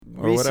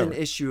or whatever.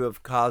 recent issue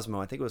of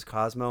Cosmo, I think it was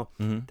Cosmo,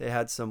 Mhm. they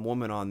had some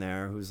woman on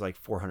there who's like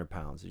 400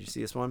 pounds. Did you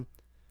see this one?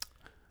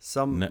 No.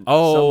 Some Yeah.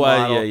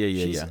 model.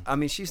 Yeah. I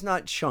mean, she's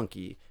not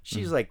chunky.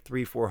 She's like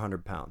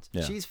 400 pounds.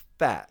 Yeah. She's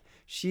fat.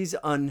 She's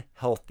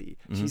unhealthy.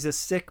 She's a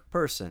sick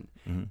person.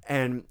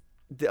 And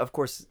of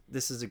course,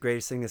 this is the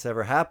greatest thing that's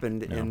ever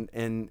happened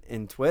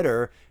in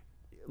Twitter.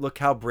 Look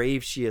how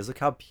brave she is. Look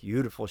how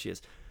beautiful she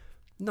is.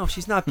 No,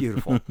 she's not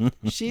beautiful.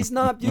 She's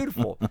not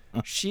beautiful.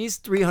 She's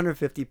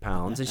 350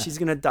 pounds and she's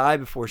going to die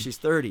before she's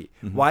 30.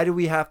 Why do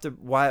we have to,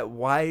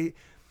 why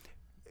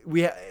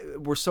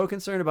we're so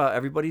concerned about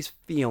everybody's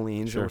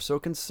feelings, and we're so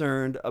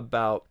concerned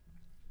about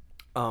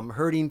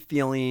hurting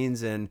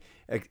feelings and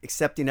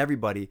accepting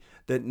everybody,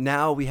 that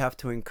now we have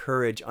to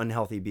encourage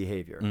unhealthy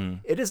behavior.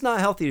 It is not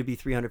healthy to be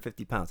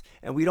 350 pounds.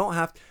 And we don't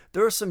have,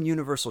 there are some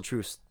universal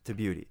truths to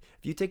beauty.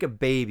 If you take a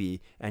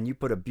baby and you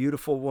put a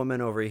beautiful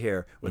woman over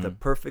here with a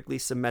perfectly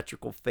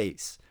symmetrical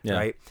face,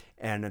 right?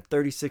 And a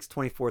 36,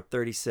 24,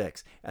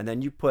 36, and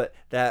then you put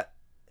that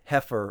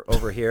heifer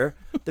over here,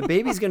 the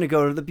baby's going to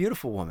go to the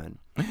beautiful woman.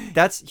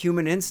 That's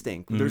human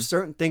instinct. There's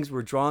certain things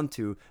we're drawn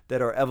to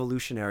that are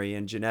evolutionary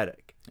and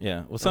genetic.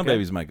 Yeah, well, some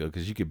babies might go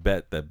because you could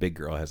bet that big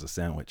girl has a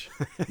sandwich.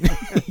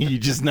 You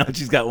just know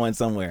she's got one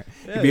somewhere.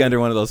 You'd be under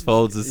one of those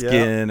folds of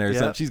skin or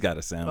something. She's got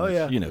a sandwich. Oh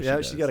yeah, you know,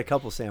 she's got a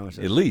couple sandwiches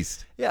at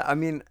least. Yeah, I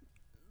mean,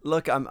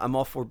 look, I'm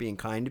all for being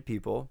kind to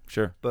people.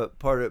 Sure, but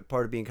part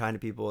of being kind to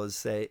people is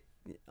say,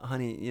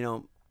 honey, you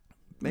know,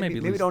 maybe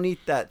lose. don't eat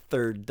that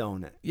third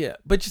donut. Yeah,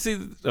 but you see,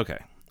 okay,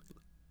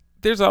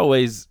 there's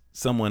always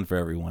someone for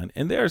everyone,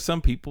 and there are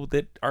some people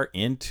that are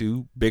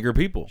into bigger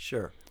people.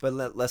 Sure, but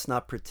let's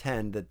not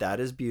pretend that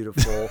is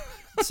beautiful.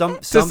 Some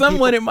to someone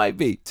people, it might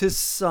be. To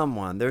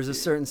someone, there's a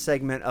certain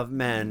segment of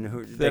men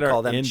who they That call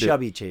are them into-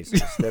 chubby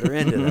chasers that are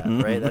into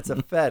that, right? That's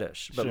a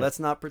fetish. But Sure. let's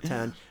not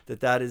pretend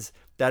that is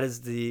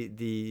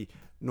the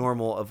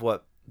normal of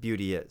what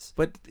beauty is.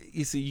 But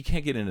you see, you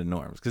can't get into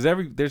norms because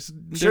there's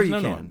Sure you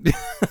no can. norm.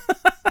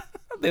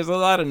 There's a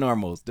lot of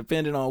normals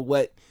depending on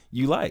what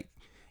you like.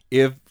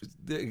 If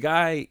the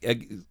guy,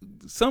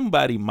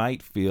 somebody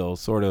might feel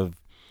sort of,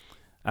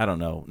 I don't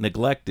know,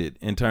 neglected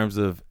in terms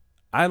of,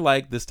 I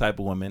like this type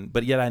of woman,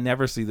 but yet I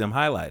never see them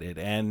highlighted.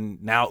 And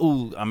now,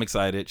 ooh, I'm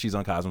excited. She's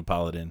on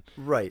Cosmopolitan.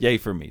 Right. Yay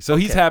for me. So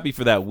he's happy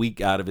for that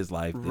week out of his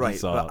life that he Right.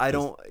 saw. But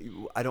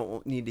I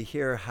don't need to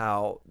hear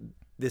how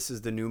this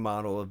is the new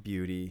model of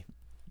beauty,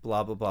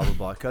 blah blah blah blah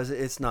blah, because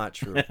it's not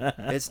true.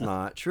 It's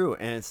not true,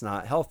 and it's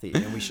not healthy.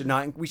 And we should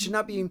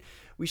not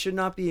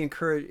be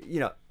encouraged.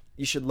 You know,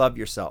 you should love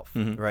yourself,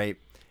 right?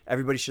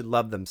 Everybody should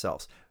love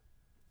themselves,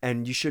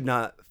 and you should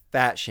not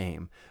fat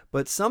shame.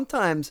 But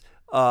sometimes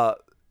a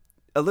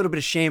little bit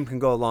of shame can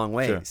go a long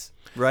ways,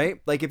 right?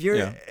 Like if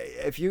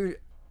you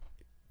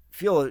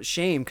feel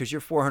shame because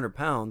you're 400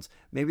 pounds,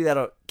 maybe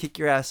that'll kick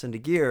your ass into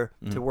gear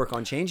to work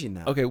on changing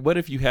that. Okay, what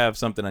if you have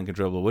something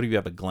uncontrollable? What if you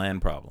have a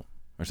gland problem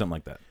or something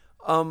like that?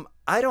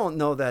 I don't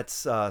know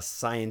that's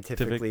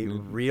scientifically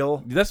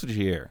real. That's what you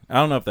hear. I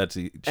don't know if that's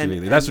true And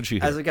either. That's what you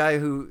hear. As a guy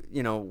who,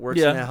 works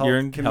in a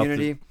health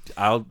community,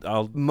 I'll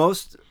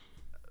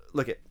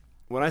look at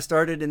when I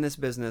started in this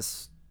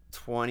business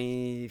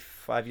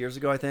 25 years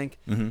ago, I think,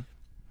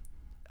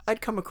 I'd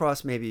come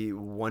across maybe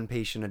one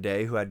patient a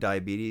day who had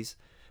diabetes.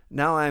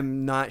 Now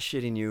I'm not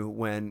shitting you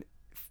when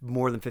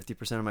more than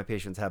 50% of my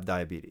patients have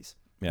diabetes.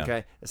 Yeah.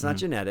 Okay, it's not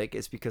genetic.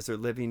 It's because they're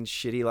living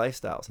shitty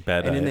lifestyles.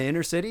 Bad and in diet. the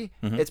inner city,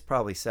 it's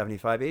probably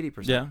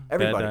 75-80%. Yeah,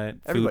 everybody, bad diet,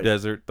 everybody. food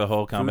desert, the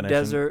whole combination.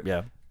 Food desert.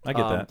 Yeah, I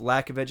get that.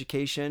 Lack of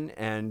education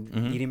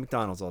and eating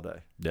McDonald's all day.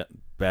 Yeah,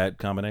 bad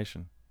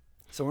combination.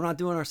 So we're not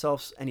doing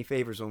ourselves any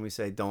favors when we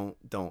say don't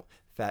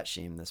fat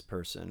shame this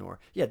person, or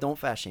don't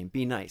fat shame.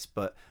 Be nice,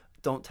 but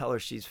don't tell her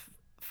she's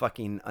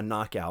fucking a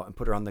knockout and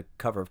put her on the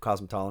cover of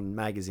Cosmopolitan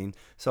magazine.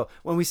 So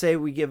when we say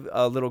we give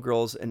little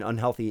girls an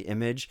unhealthy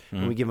image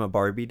and we give them a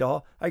Barbie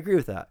doll, I agree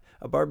with that.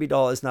 A Barbie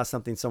doll is not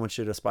something someone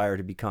should aspire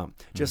to become.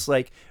 Just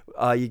like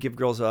you give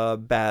girls a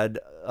bad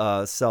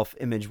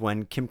self-image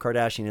when Kim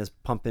Kardashian is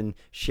pumping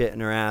shit in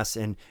her ass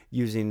and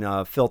using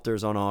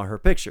filters on all her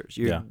pictures.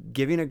 You're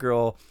giving a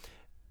girl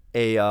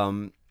a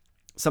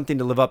something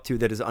to live up to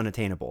that is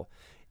unattainable.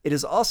 It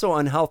is also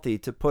unhealthy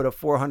to put a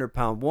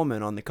 400-pound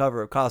woman on the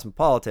cover of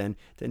Cosmopolitan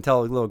and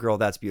tell a little girl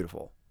that's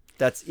beautiful.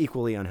 That's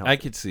equally unhealthy. I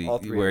could see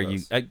where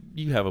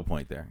you have a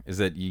point there. Is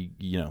that you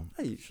know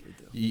I usually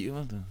do.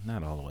 well,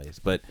 not all the ways,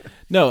 but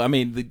no. I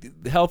mean,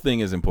 the health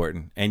thing is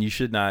important, and you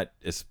should not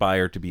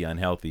aspire to be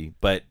unhealthy.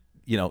 But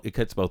it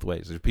cuts both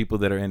ways. There's people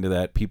that are into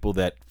that, people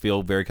that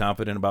feel very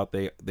confident about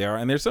they are,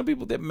 and there's some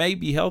people that may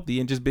be healthy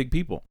and just big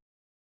people.